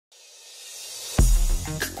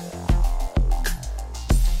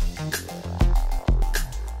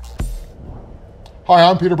Hi,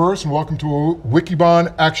 I'm Peter Burris and welcome to a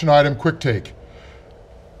Wikibon Action Item Quick Take.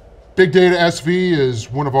 Big Data SV is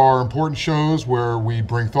one of our important shows where we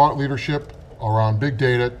bring thought leadership around big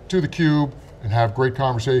data to theCUBE and have great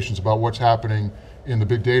conversations about what's happening in the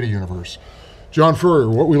big data universe. John Furrier,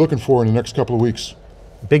 what are we looking for in the next couple of weeks?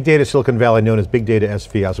 Big Data Silicon Valley, known as Big Data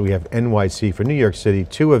SV. Also we have NYC for New York City,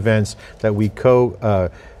 two events that we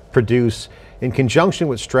co-produce in conjunction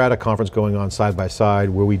with Strata conference going on side by side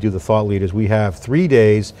where we do the thought leaders. We have 3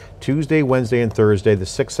 days, Tuesday, Wednesday, and Thursday, the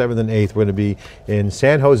 6th, 7th, and 8th. We're going to be in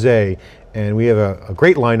San Jose, and we have a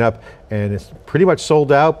great lineup, and it's pretty much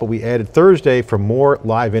sold out, but we added Thursday for more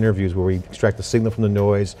live interviews where we extract the signal from the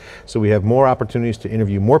noise. So we have more opportunities to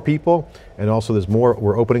interview more people, and also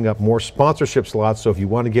we're opening up more sponsorship slots, so if you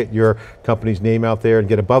want to get your company's name out there and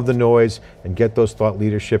get above the noise and get those thought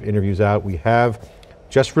leadership interviews out, we have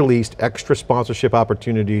just released extra sponsorship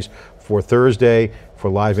opportunities for Thursday for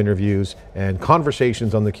live interviews and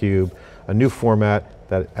conversations on theCUBE, a new format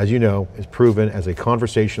that, as you know, is proven as a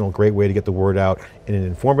conversational, great way to get the word out in an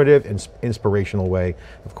informative and inspirational way.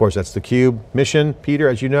 Of course, that's theCUBE mission, Peter,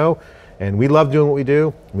 as you know, and we love doing what we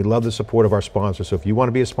do. We love the support of our sponsors. So if you want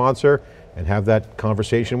to be a sponsor and have that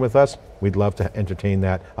conversation with us, we'd love to entertain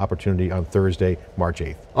that opportunity on Thursday, March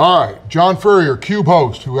 8th. All right, John Furrier, CUBE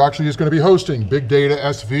host, who actually is going to be hosting Big Data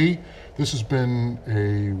SV. This has been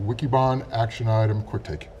a Wikibon Action Item Quick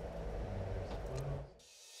Take.